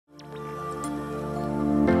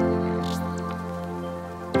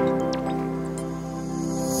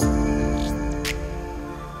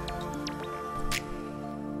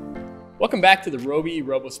Welcome back to the Robe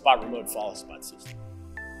RoboSpot remote FollowSpot system.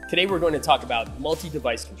 Today we're going to talk about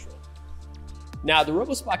multi-device control. Now the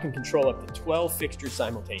RoboSpot can control up to 12 fixtures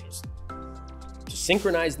simultaneously. To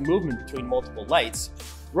synchronize the movement between multiple lights,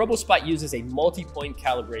 RoboSpot uses a multi-point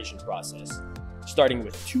calibration process, starting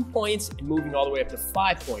with 2 points and moving all the way up to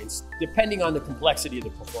 5 points, depending on the complexity of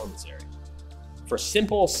the performance area. For a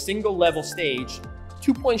simple single-level stage,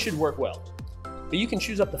 2 points should work well, but you can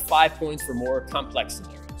choose up to 5 points for more complex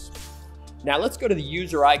scenarios. Now let's go to the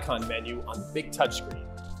user icon menu on the big touchscreen.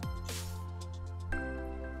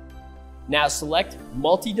 Now select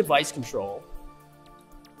multi-device control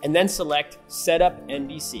and then select Setup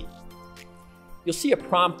NDC. You'll see a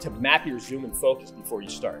prompt to map your zoom and focus before you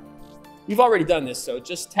start. We've already done this, so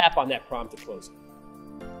just tap on that prompt to close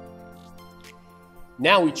it.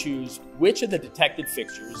 Now we choose which of the detected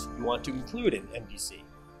fixtures you want to include in MDC.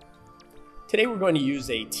 Today we're going to use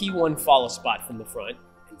a T1 FollowSpot from the front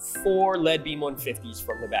and 4 LED beam 150s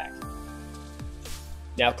from the back.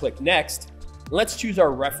 Now click Next, and let's choose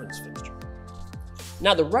our reference fixture.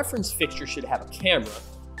 Now the reference fixture should have a camera,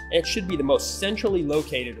 and it should be the most centrally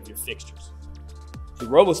located of your fixtures. The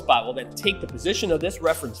RoboSpot will then take the position of this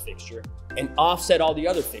reference fixture and offset all the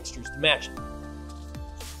other fixtures to match it.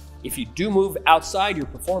 If you do move outside your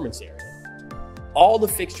performance area, all the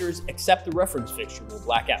fixtures except the reference fixture will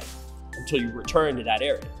black out until you return to that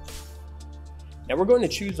area. Now we're going to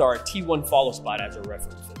choose our T1 FollowSpot as our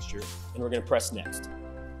reference fixture, and we're going to press Next.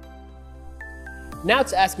 Now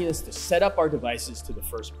it's asking us to set up our devices to the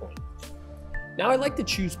first point. Now I like to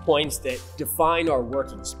choose points that define our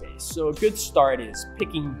working space. So a good start is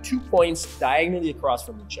picking 2 points diagonally across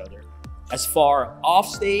from each other, as far off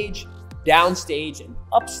stage, down stage, and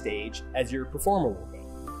up stage as your performer will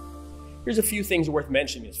go. Here's a few things worth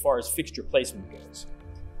mentioning as far as fixture placement goes.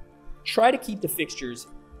 Try to keep the fixtures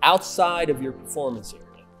outside of your performance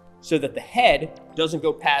area so that the head doesn't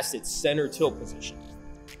go past its center tilt position.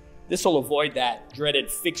 This will avoid that dreaded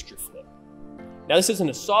fixture flip. Now this isn't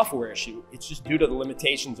a software issue, it's just due to the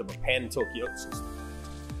limitations of a pan and tilt yoke system.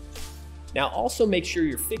 Now also make sure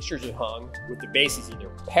your fixtures are hung with the bases either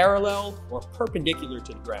parallel or perpendicular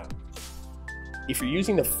to the ground. If you're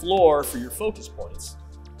using the floor for your focus points,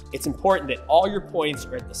 it's important that all your points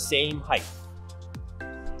are at the same height.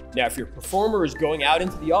 Now if your performer is going out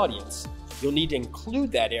into the audience, you'll need to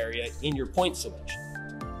include that area in your point selection.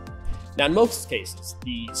 Now in most cases,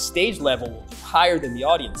 the stage level will be higher than the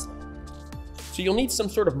audience level. So you'll need some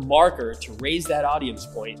sort of marker to raise that audience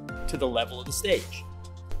point to the level of the stage.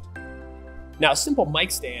 Now a simple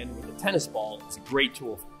mic stand with a tennis ball is a great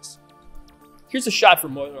tool for this. Here's a shot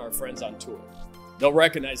from one of our friends on tour. They'll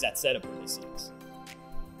recognize that setup when they see this.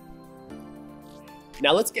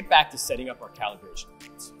 Now let's get back to setting up our calibration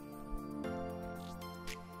points.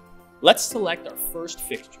 Let's select our first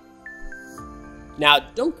fixture. Now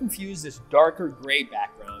don't confuse this darker gray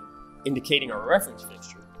background indicating our reference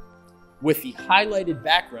fixture with the highlighted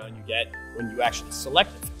background you get when you actually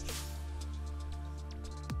select the fixture.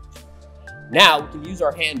 Now we can use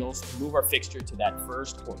our handles to move our fixture to that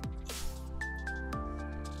first point.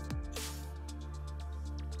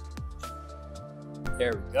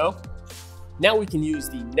 There we go. Now we can use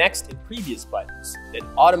the next and previous buttons that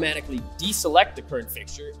automatically deselect the current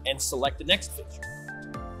fixture and select the next fixture.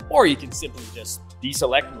 Or you can simply just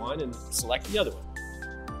deselect one and select the other one.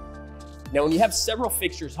 Now when you have several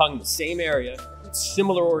fixtures hung in the same area with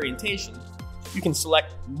similar orientation, you can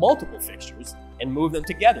select multiple fixtures and move them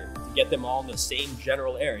together to get them all in the same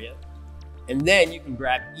general area. And then you can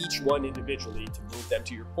grab each one individually to move them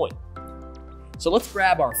to your point. So let's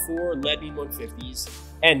grab our 4 LED beam 150s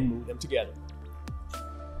and move them together.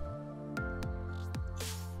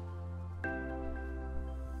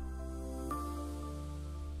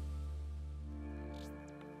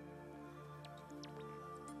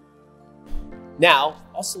 Now,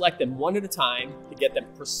 I'll select them one at a time to get them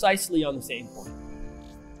precisely on the same point.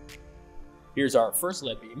 Here's our first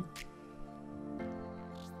LED beam.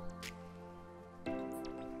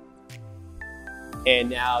 And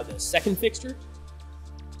now the second fixture.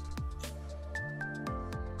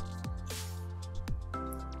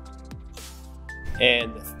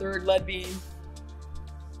 And the third LED beam.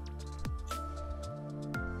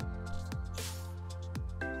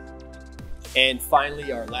 And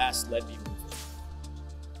finally, our last LED beam.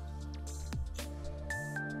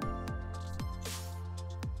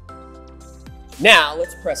 Now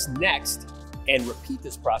let's press Next and repeat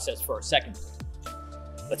this process for our second point.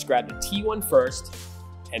 Let's grab the T1 first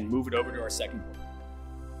and move it over to our second point.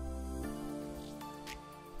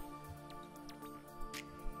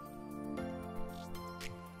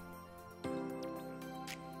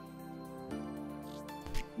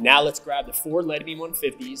 Now let's grab the 4 lead beam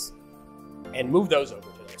 150s and move those over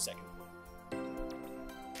to their second point.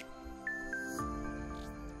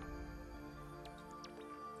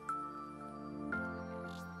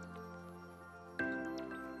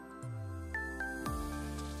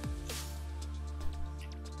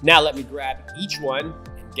 Now let me grab each one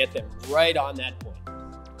and get them right on that point.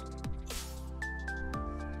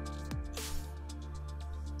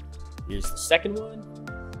 Here's the second one.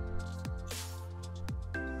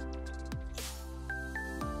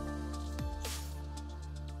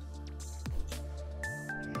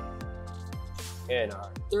 And our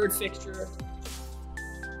third fixture.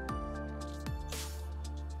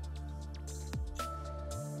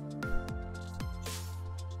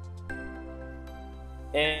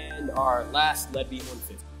 And our last lead beam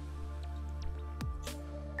 150.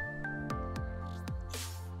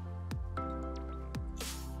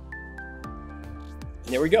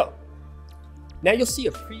 And there we go. Now you'll see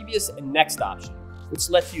a previous and next option, which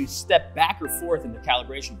lets you step back or forth in the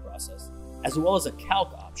calibration process, as well as a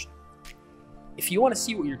calc option. If you want to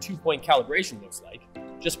see what your 2-point calibration looks like,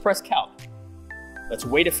 just press calc. Let's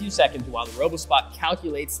wait a few seconds while the RoboSpot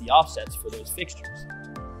calculates the offsets for those fixtures.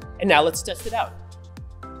 And now let's test it out.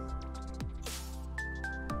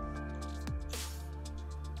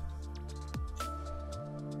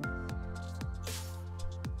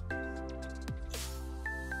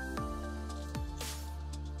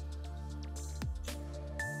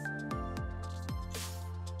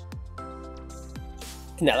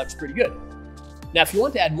 And that looks pretty good. Now, if you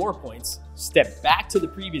want to add more points, step back to the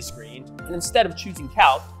previous screen, and instead of choosing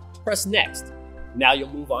calc, press next. Now you'll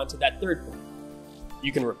move on to that third point.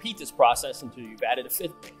 You can repeat this process until you've added a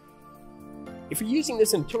 5th point. If you're using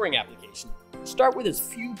this in a touring application, start with as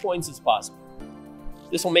few points as possible.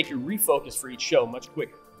 This will make your refocus for each show much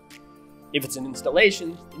quicker. If it's an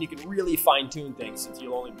installation, then you can really fine-tune things since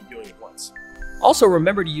you'll only be doing it once. Also,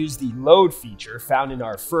 remember to use the load feature found in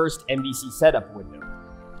our first MVC setup window.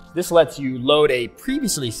 This lets you load a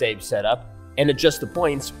previously saved setup and adjust the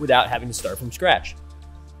points without having to start from scratch.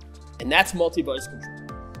 And that's multi-voice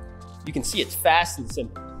control. You can see it's fast and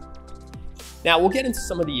simple. Now we'll get into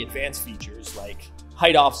some of the advanced features like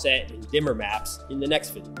height offset and dimmer maps in the next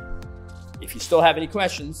video. If you still have any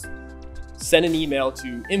questions, send an email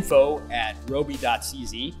to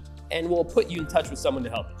info@robe.cz and we'll put you in touch with someone to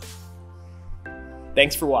help you.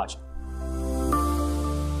 Thanks for watching.